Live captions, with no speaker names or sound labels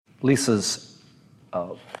Lisa's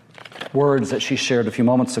words that she shared a few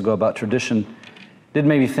moments ago about tradition did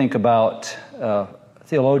make me think about a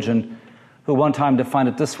theologian who one time defined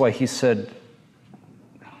it this way. He said,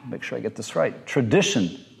 make sure I get this right,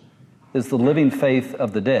 tradition is the living faith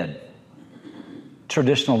of the dead.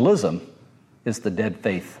 Traditionalism is the dead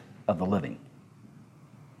faith of the living.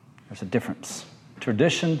 There's a difference.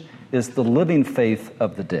 Tradition is the living faith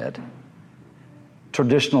of the dead.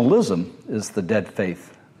 Traditionalism is the dead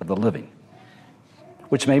faith of the living.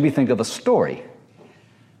 Which made me think of a story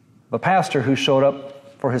of a pastor who showed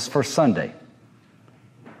up for his first Sunday.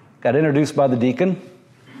 Got introduced by the deacon.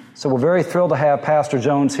 So we're very thrilled to have Pastor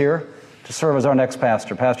Jones here to serve as our next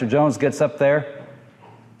pastor. Pastor Jones gets up there.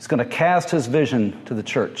 He's going to cast his vision to the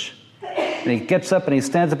church. And he gets up and he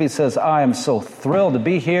stands up. He says, I am so thrilled to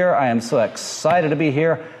be here. I am so excited to be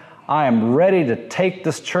here. I am ready to take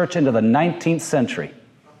this church into the 19th century.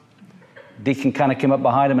 Deacon kind of came up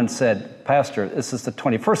behind him and said, Pastor, this is the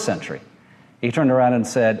 21st century. He turned around and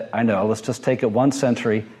said, I know, let's just take it one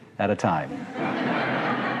century at a time.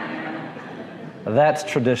 That's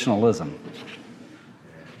traditionalism.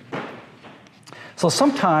 So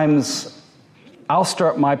sometimes I'll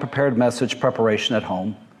start my prepared message preparation at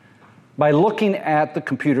home by looking at the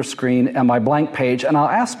computer screen and my blank page, and I'll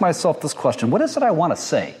ask myself this question: what is it I want to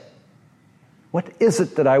say? What is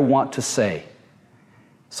it that I want to say?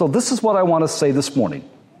 So this is what I want to say this morning.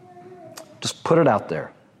 Just put it out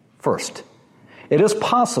there. First, it is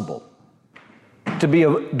possible to be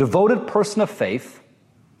a devoted person of faith,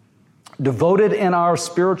 devoted in our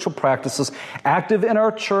spiritual practices, active in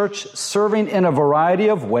our church, serving in a variety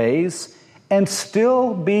of ways, and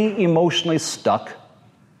still be emotionally stuck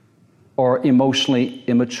or emotionally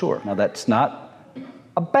immature. Now, that's not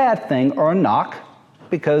a bad thing or a knock,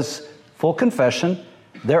 because, full confession,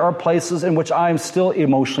 there are places in which I am still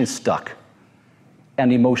emotionally stuck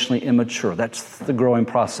and emotionally immature. That's the growing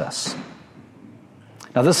process.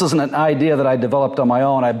 Now, this isn't an idea that I developed on my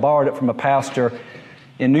own. I borrowed it from a pastor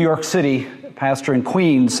in New York City, a pastor in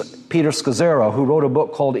Queens, Peter Scazzero, who wrote a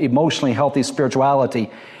book called Emotionally Healthy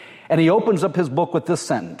Spirituality. And he opens up his book with this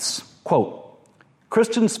sentence, quote,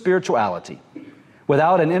 Christian spirituality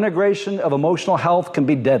without an integration of emotional health can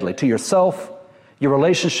be deadly to yourself, your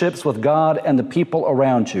relationships with God, and the people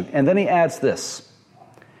around you. And then he adds this,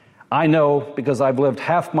 I know because I've lived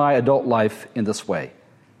half my adult life in this way.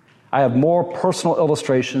 I have more personal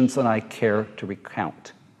illustrations than I care to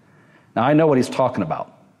recount. Now, I know what he's talking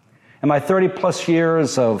about. In my 30-plus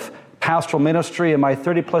years of pastoral ministry, in my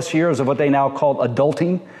 30-plus years of what they now call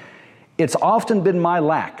adulting, it's often been my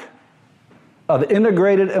lack of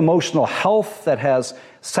integrated emotional health that has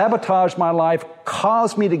sabotaged my life,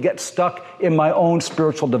 caused me to get stuck in my own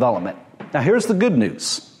spiritual development. Now, here's the good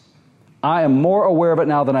news. I am more aware of it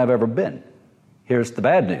now than I've ever been. Here's the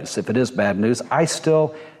bad news. If it is bad news, I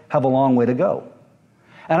still have a long way to go.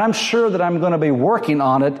 And I'm sure that I'm going to be working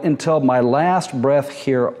on it until my last breath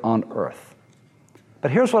here on earth.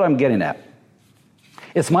 But here's what I'm getting at.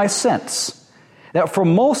 It's my sense that for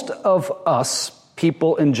most of us,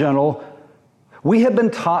 people in general, we have been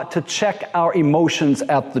taught to check our emotions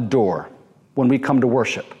at the door when we come to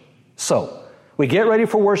worship. So, we get ready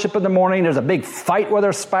for worship in the morning. There's a big fight with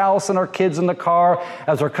our spouse and our kids in the car.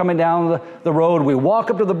 As we're coming down the road, we walk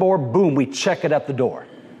up to the door, boom, we check it at the door.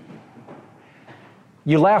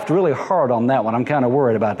 You laughed really hard on that one. I'm kind of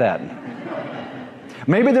worried about that.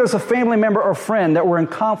 Maybe there's a family member or friend that we're in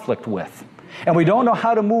conflict with, and we don't know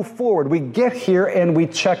how to move forward. We get here and we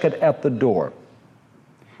check it at the door.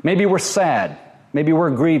 Maybe we're sad. Maybe we're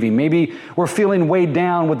grieving. Maybe we're feeling weighed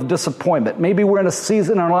down with disappointment. Maybe we're in a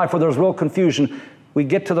season in our life where there's real confusion. We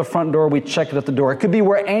get to the front door, we check it at the door. It could be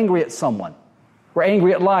we're angry at someone. We're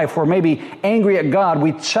angry at life. We're maybe angry at God.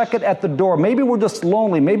 We check it at the door. Maybe we're just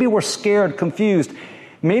lonely. Maybe we're scared, confused.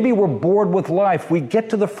 Maybe we're bored with life. We get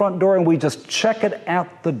to the front door and we just check it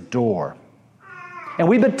at the door. And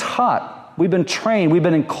we've been taught, we've been trained, we've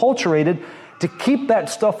been enculturated to keep that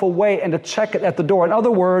stuff away and to check it at the door. In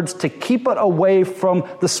other words, to keep it away from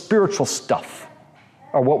the spiritual stuff,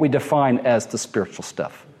 or what we define as the spiritual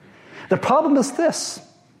stuff. The problem is this: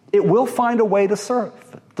 it will find a way to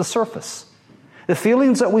surface. The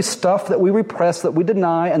feelings that we stuff, that we repress, that we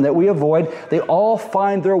deny, and that we avoid, they all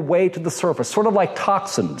find their way to the surface, sort of like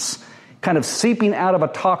toxins, kind of seeping out of a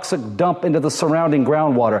toxic dump into the surrounding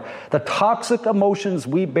groundwater. The toxic emotions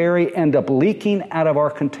we bury end up leaking out of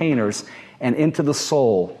our containers and into the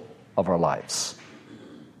soul of our lives.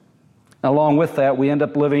 Now, along with that, we end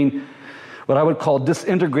up living what I would call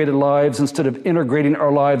disintegrated lives instead of integrating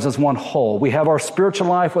our lives as one whole. We have our spiritual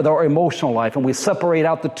life with our emotional life, and we separate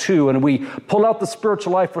out the two, and we pull out the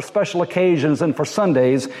spiritual life for special occasions and for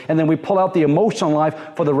Sundays, and then we pull out the emotional life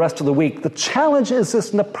for the rest of the week. The challenge is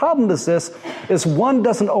this, and the problem is this, is one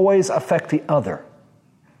doesn't always affect the other.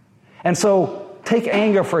 And so, take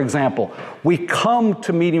anger, for example. We come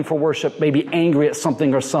to meeting for worship maybe angry at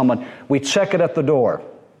something or someone. We check it at the door.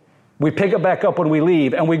 We pick it back up when we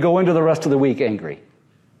leave, and we go into the rest of the week angry.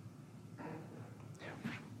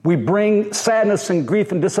 We bring sadness and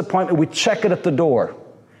grief and disappointment. We check it at the door.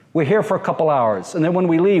 We're here for a couple hours, and then when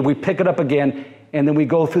we leave, we pick it up again, and then we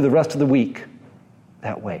go through the rest of the week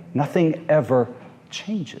that way. Nothing ever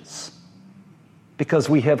changes because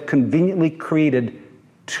we have conveniently created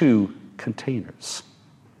two containers.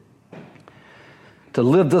 To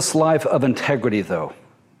live this life of integrity, though,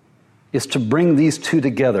 is to bring these two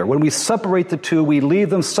together. When we separate the two, we leave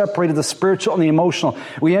them separated, the spiritual and the emotional.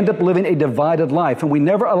 We end up living a divided life, and we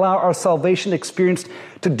never allow our salvation experience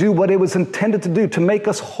to do what it was intended to do, to make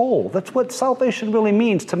us whole. That's what salvation really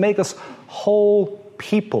means, to make us whole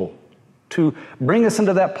people, to bring us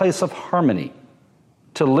into that place of harmony,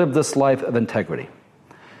 to live this life of integrity.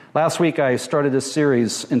 Last week, I started a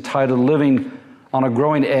series entitled Living on a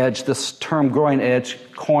Growing Edge, this term growing edge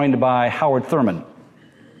coined by Howard Thurman.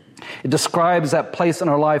 It describes that place in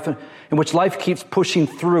our life in which life keeps pushing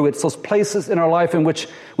through. It's those places in our life in which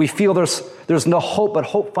we feel there's no hope, but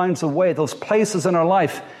hope finds a way. Those places in our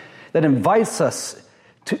life that invites us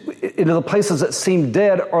into the places that seem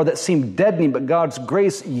dead or that seem deadening, but God's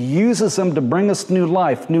grace uses them to bring us new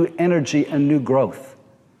life, new energy, and new growth.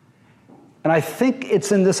 And I think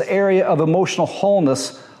it's in this area of emotional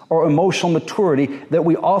wholeness or emotional maturity that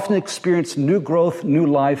we often experience new growth, new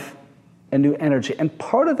life, and new energy. And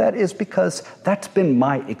part of that is because that's been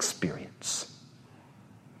my experience.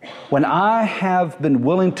 When I have been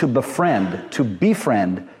willing to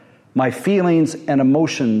befriend my feelings and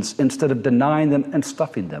emotions instead of denying them and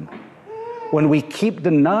stuffing them. When we keep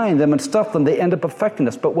denying them and stuff them, they end up affecting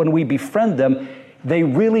us. But when we befriend them, they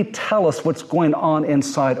really tell us what's going on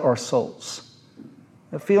inside our souls.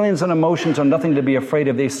 The feelings and emotions are nothing to be afraid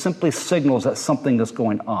of. They're simply signals that something is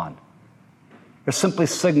going on. They're simply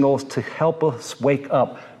signals to help us wake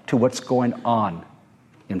up to what's going on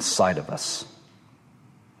inside of us.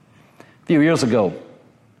 A few years ago,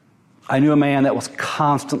 I knew a man that was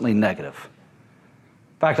constantly negative.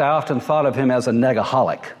 In fact, I often thought of him as a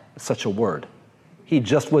negaholic, such a word. He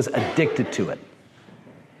just was addicted to it.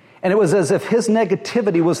 And it was as if his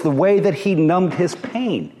negativity was the way that he numbed his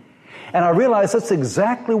pain. And I realized that's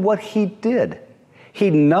exactly what he did. He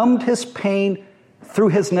numbed his pain through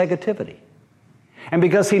his negativity. And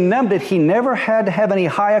because he numbed it, he never had to have any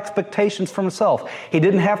high expectations for himself. He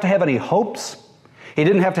didn't have to have any hopes. He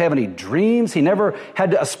didn't have to have any dreams. He never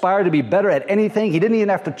had to aspire to be better at anything. He didn't even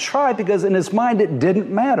have to try because in his mind it didn't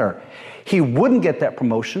matter. He wouldn't get that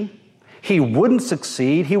promotion. He wouldn't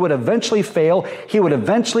succeed. He would eventually fail. He would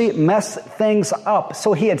eventually mess things up.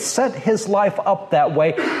 So he had set his life up that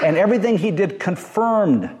way, and everything he did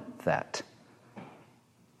confirmed that.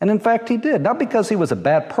 And in fact, he did. Not because he was a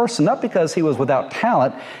bad person, not because he was without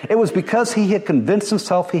talent. It was because he had convinced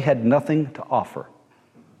himself he had nothing to offer.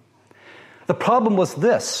 The problem was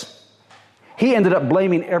this. He ended up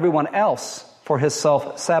blaming everyone else for his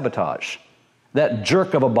self-sabotage. That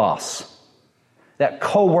jerk of a boss. That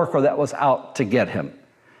coworker that was out to get him.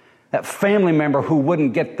 That family member who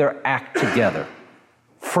wouldn't get their act together.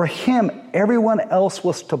 For him, everyone else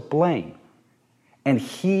was to blame. And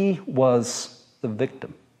he was the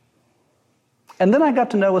victim. And then I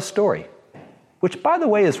got to know a story, which, by the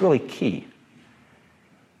way, is really key.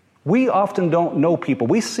 We often don't know people.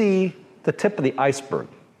 We see the tip of the iceberg.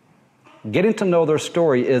 Getting to know their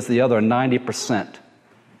story is the other 90%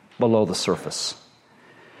 below the surface.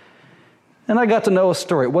 And I got to know a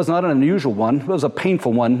story. It was not an unusual one. It was a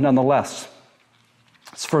painful one, nonetheless.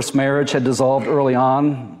 His first marriage had dissolved early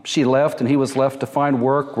on. She left, and he was left to find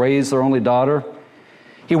work, raise their only daughter.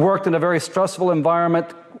 He worked in a very stressful environment,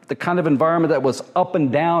 the kind of environment that was up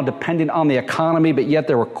and down depending on the economy, but yet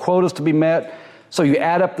there were quotas to be met. So you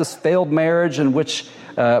add up this failed marriage in which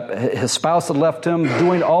his spouse had left him,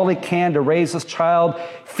 doing all he can to raise his child,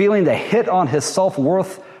 feeling the hit on his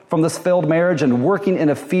self-worth from this failed marriage, and working in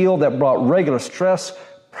a field that brought regular stress,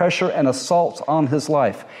 pressure, and assaults on his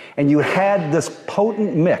life. And you had this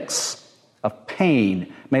potent mix of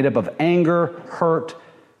pain made up of anger, hurt,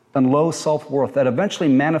 and low self-worth that eventually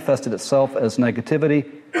manifested itself as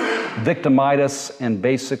negativity, victimitis, and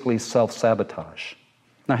basically self-sabotage.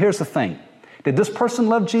 Now here's the thing. Did this person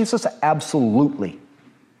love Jesus? Absolutely.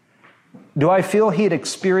 Do I feel he had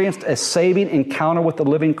experienced a saving encounter with the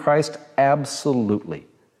living Christ? Absolutely.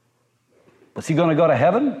 Was he going to go to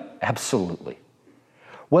heaven? Absolutely.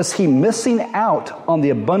 Was he missing out on the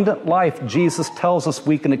abundant life Jesus tells us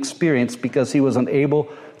we can experience because he was unable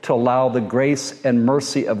to allow the grace and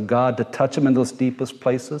mercy of God to touch him in those deepest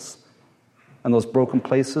places and those broken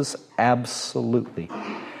places? Absolutely.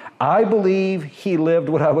 I believe he lived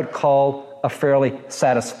what I would call a fairly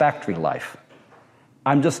satisfactory life.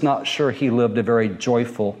 I'm just not sure he lived a very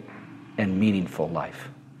joyful and meaningful life.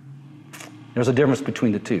 There's a difference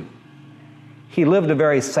between the two. He lived a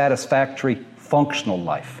very satisfactory, functional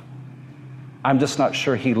life. I'm just not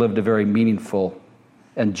sure he lived a very meaningful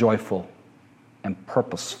and joyful and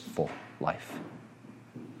purposeful life.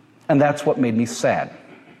 And that's what made me sad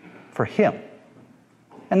for him.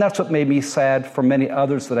 And that's what made me sad for many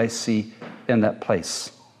others that I see in that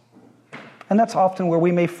place. And that's often where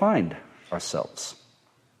we may find ourselves.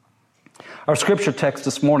 Our scripture text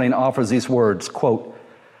this morning offers these words, quote,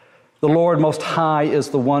 "The Lord Most High is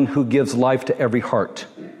the one who gives life to every heart,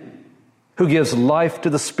 who gives life to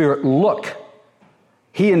the spirit. Look,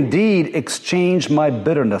 he indeed exchanged my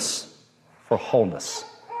bitterness for wholeness."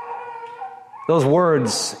 Those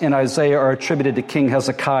words in Isaiah are attributed to King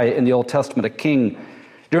Hezekiah in the Old Testament, a king.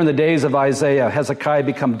 During the days of Isaiah, Hezekiah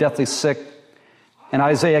became deathly sick, and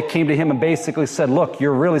Isaiah came to him and basically said, "Look,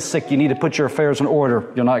 you're really sick. You need to put your affairs in order.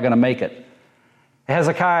 You're not going to make it."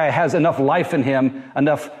 Hezekiah has enough life in him,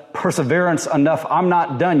 enough perseverance, enough "I'm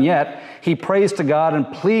not done yet." He prays to God and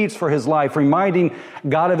pleads for his life, reminding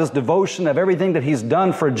God of his devotion, of everything that he's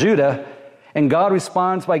done for Judah. And God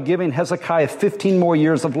responds by giving Hezekiah 15 more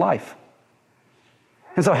years of life.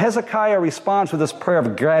 And so Hezekiah responds with this prayer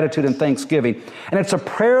of gratitude and thanksgiving. And it's a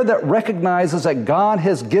prayer that recognizes that God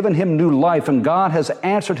has given him new life and God has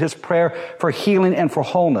answered his prayer for healing and for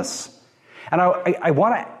wholeness. And I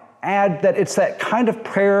want to add that it's that kind of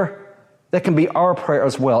prayer that can be our prayer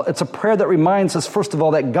as well. It's a prayer that reminds us, first of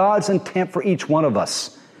all, that God's intent for each one of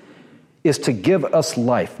us is to give us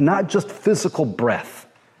life, not just physical breath,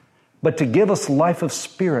 but to give us life of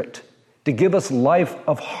spirit, to give us life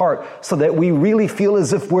of heart, so that we really feel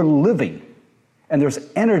as if we're living, and there's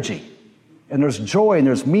energy, and there's joy, and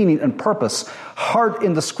there's meaning and purpose. Heart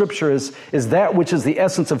in the scripture is that which is the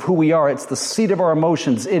essence of who we are. It's the seat of our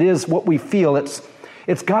emotions. It is what we feel.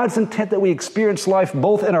 It's God's intent that we experience life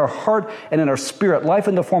both in our heart and in our spirit, life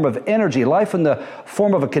in the form of energy, life in the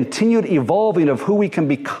form of a continued evolving of who we can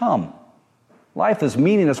become. Life is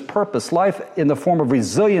meaning, is purpose, life in the form of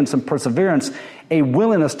resilience and perseverance, a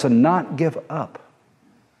willingness to not give up.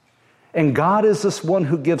 And God is this one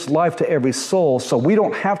who gives life to every soul, so we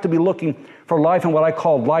don't have to be looking for life in what I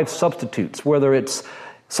call life substitutes, whether it's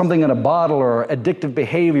something in a bottle or addictive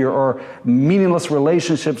behavior or meaningless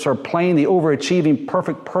relationships or playing the overachieving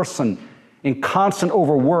perfect person in constant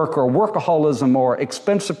overwork or workaholism or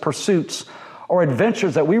expensive pursuits or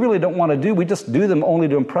adventures that we really don't want to do. We just do them only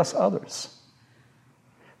to impress others.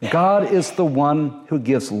 God is the one who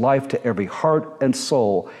gives life to every heart and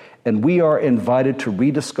soul, and we are invited to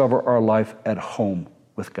rediscover our life at home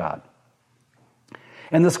with God.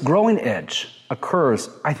 And this growing edge occurs,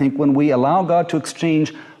 I think, when we allow God to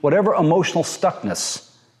exchange whatever emotional stuckness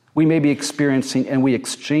we may be experiencing, and we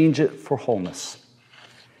exchange it for wholeness.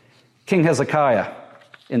 King Hezekiah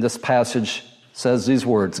in this passage says these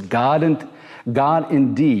words, God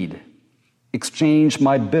indeed exchanged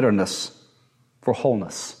my bitterness for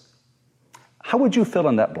wholeness. How would you fill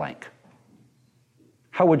in that blank?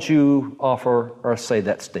 How would you offer or say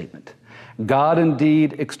that statement? God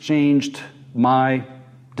indeed exchanged my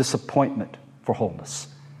disappointment for wholeness.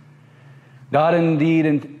 God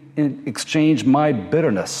indeed exchanged my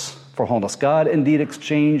bitterness for wholeness. God indeed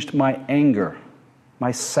exchanged my anger,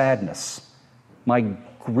 my sadness, my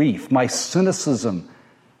grief, my cynicism,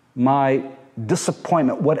 my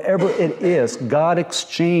disappointment, whatever it is, God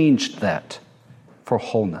exchanged that for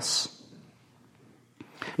wholeness.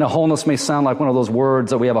 Now, wholeness may sound like one of those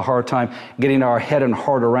words that we have a hard time getting our head and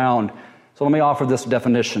heart around. So let me offer this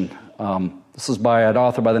definition. This is by an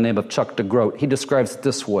author by the name of Chuck DeGroat. He describes it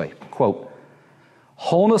this way, quote,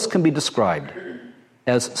 wholeness can be described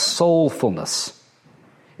as soulfulness.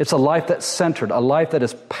 It's a life that's centered, a life that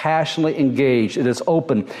is passionately engaged. It is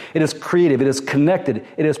open. It is creative. It is connected.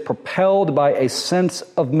 It is propelled by a sense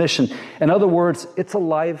of mission. In other words, it's a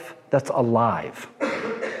life that's alive.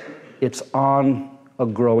 It's on a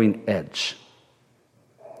growing edge.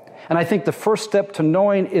 And I think the first step to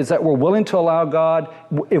knowing is that we're willing to allow God,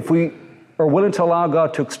 if we are willing to allow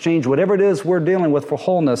God to exchange whatever it is we're dealing with for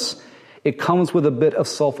wholeness, it comes with a bit of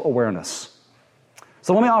self-awareness.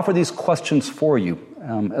 So let me offer these questions for you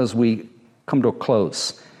as we come to a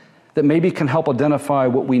close. that maybe can help identify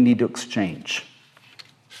what we need to exchange.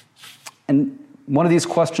 And one of these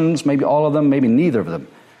questions, maybe all of them, maybe neither of them,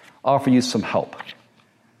 offer you some help.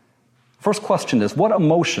 First question is, what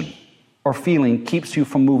emotion or feeling keeps you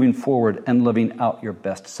from moving forward and living out your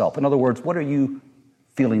best self? In other words, what are you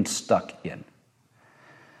feeling stuck in?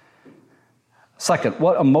 Second,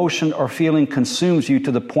 what emotion or feeling consumes you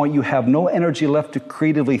to the point you have no energy left to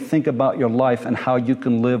creatively think about your life and how you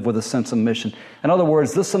can live with a sense of mission? In other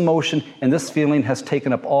words, this emotion and this feeling has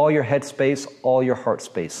taken up all your head space, all your heart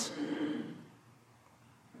space.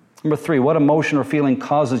 Number three, what emotion or feeling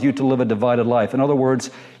causes you to live a divided life? In other words,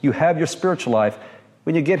 you have your spiritual life.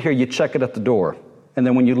 When you get here, you check it at the door. And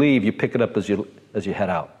then when you leave, you pick it up as you head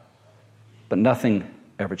out. But nothing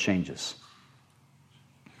ever changes.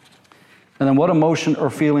 And then what emotion or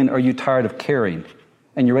feeling are you tired of carrying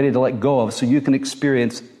and you're ready to let go of so you can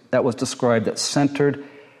experience that was described, that centered,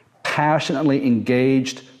 passionately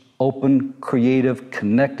engaged, open, creative,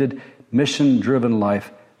 connected, mission-driven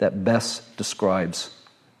life that best describes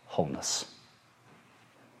wholeness.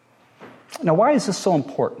 Now, why is this so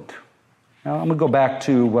important? Now, I'm going to go back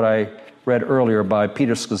to what I read earlier by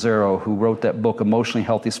Peter Scazzero, who wrote that book, Emotionally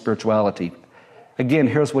Healthy Spirituality. Again,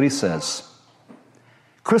 here's what he says.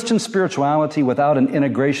 Christian spirituality without an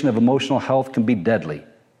integration of emotional health can be deadly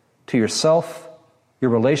to yourself,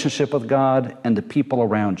 your relationship with God, and the people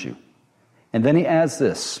around you. And then he adds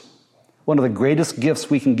this, one of the greatest gifts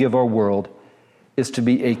we can give our world is to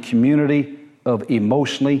be a community of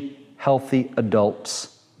emotionally healthy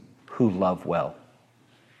adults who love well.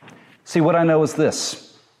 See, what I know is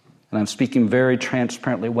this, and I'm speaking very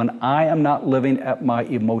transparently, when I am not living at my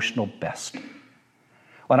emotional best,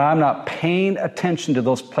 when I'm not paying attention to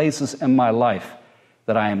those places in my life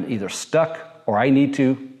that I am either stuck or I need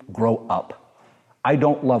to grow up, I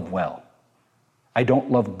don't love well. I don't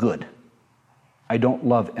love good. I don't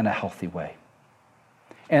love in a healthy way.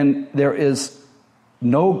 And there is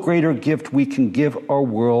no greater gift we can give our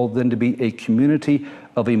world than to be a community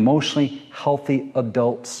of emotionally healthy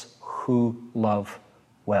adults who love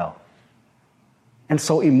well. And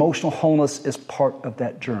so emotional wholeness is part of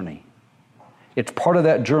that journey. It's part of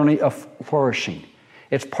that journey of flourishing.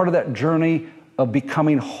 It's part of that journey of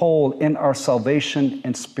becoming whole in our salvation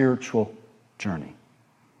and spiritual journey.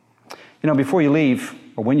 You know, before you leave,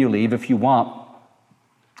 or when you leave, if you want,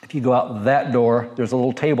 if you go out that door, there's a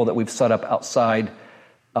little table that we've set up outside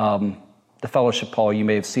the fellowship hall. You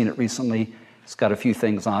may have seen it recently. It's got a few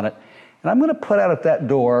things on it. And I'm going to put out at that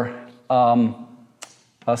door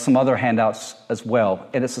some other handouts as well.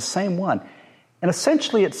 And it's the same one. And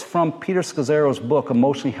essentially, it's from Peter Scazzero's book,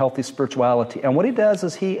 Emotionally Healthy Spirituality. And what he does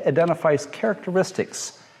is he identifies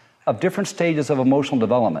characteristics of different stages of emotional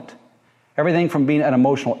development. Everything from being an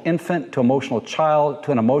emotional infant to emotional child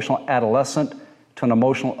to an emotional adolescent to an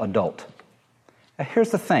emotional adult. Now, here's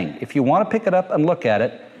the thing. If you want to pick it up and look at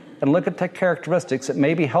it, and look at the characteristics, it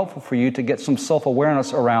may be helpful for you to get some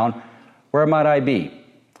self-awareness around where might I be.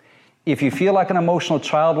 If you feel like an emotional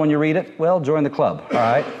child when you read it, well, join the club, all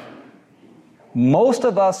right? Most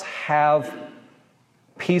of us have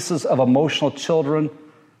pieces of emotional children,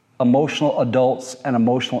 emotional adults, and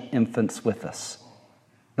emotional infants with us.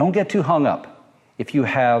 Don't get too hung up. If you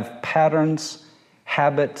have patterns,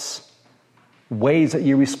 habits, ways that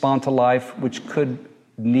you respond to life which could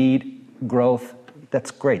need growth,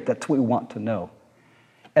 that's great. That's what we want to know.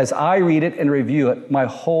 As I read it and review it, my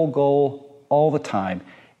whole goal all the time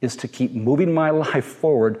is to keep moving my life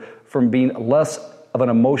forward from being less of an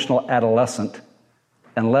emotional adolescent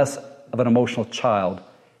and less of an emotional child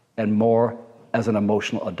and more as an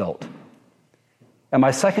emotional adult. And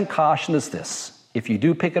my second caution is this. If you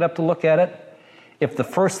do pick it up to look at it, if the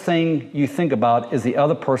first thing you think about is the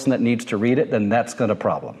other person that needs to read it, then that's got a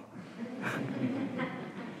problem.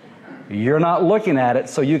 You're not looking at it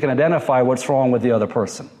so you can identify what's wrong with the other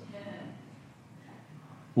person.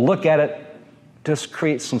 Look at it, just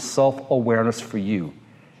create some self-awareness for you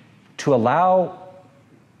to allow,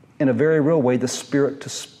 in a very real way, the Spirit to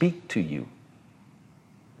speak to you.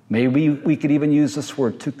 Maybe we could even use this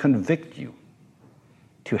word, to convict you,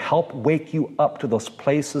 to help wake you up to those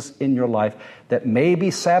places in your life that may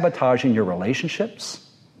be sabotaging your relationships,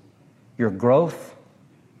 your growth,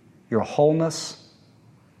 your wholeness,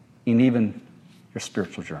 and even your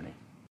spiritual journey.